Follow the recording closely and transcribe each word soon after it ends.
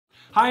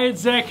Hi,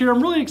 it's Zach here.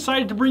 I'm really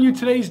excited to bring you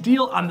today's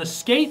deal on the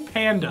Skate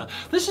Panda.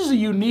 This is a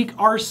unique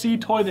RC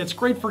toy that's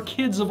great for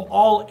kids of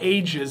all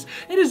ages.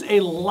 It is a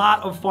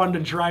lot of fun to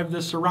drive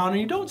this around,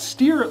 and you don't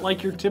steer it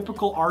like your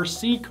typical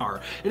RC car.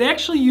 It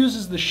actually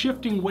uses the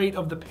shifting weight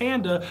of the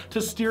Panda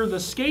to steer the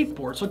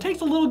skateboard. So it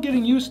takes a little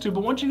getting used to,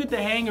 but once you get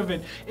the hang of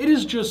it, it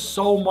is just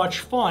so much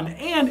fun,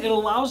 and it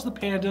allows the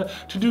Panda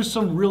to do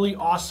some really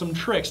awesome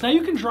tricks. Now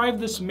you can drive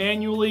this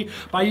manually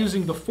by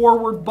using the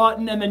forward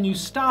button, and then you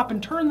stop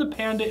and turn the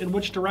Panda in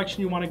which direction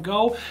you want to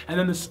go, and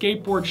then the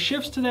skateboard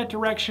shifts to that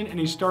direction and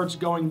he starts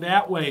going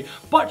that way.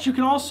 But you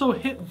can also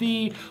hit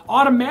the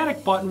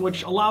automatic button,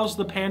 which allows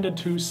the Panda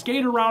to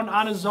skate around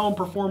on his own,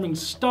 performing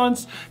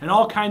stunts and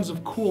all kinds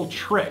of cool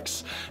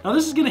tricks. Now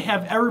this is going to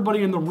have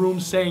everybody in the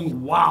room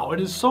saying, wow, it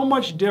is so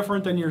much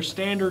different than your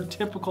standard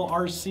typical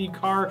RC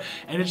car,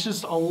 and it's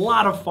just a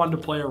lot of fun to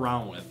play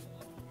around with.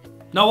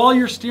 Now while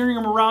you're steering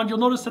him around, you'll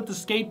notice that the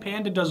Skate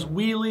Panda does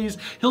wheelies,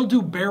 he'll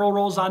do barrel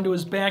rolls onto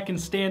his back and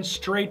stand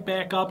straight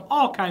back up,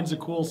 all kinds of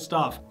cool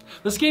stuff.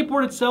 The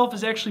skateboard itself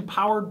is actually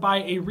powered by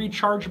a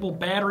rechargeable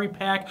battery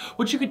pack,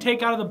 which you could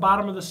take out of the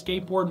bottom of the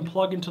skateboard and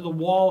plug into the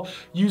wall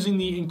using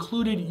the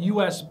included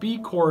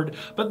USB cord.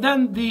 But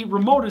then the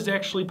remote is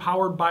actually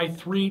powered by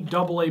 3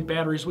 AA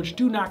batteries, which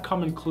do not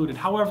come included.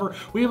 However,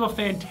 we have a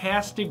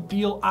fantastic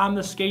deal on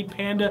the Skate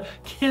Panda.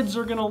 Kids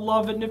are gonna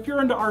love it, and if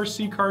you're into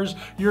RC cars,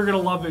 you're gonna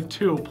love it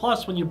too.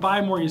 Plus, when you buy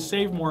more, you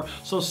save more,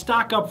 so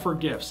stock up for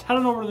gifts. Head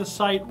on over to the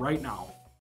site right now.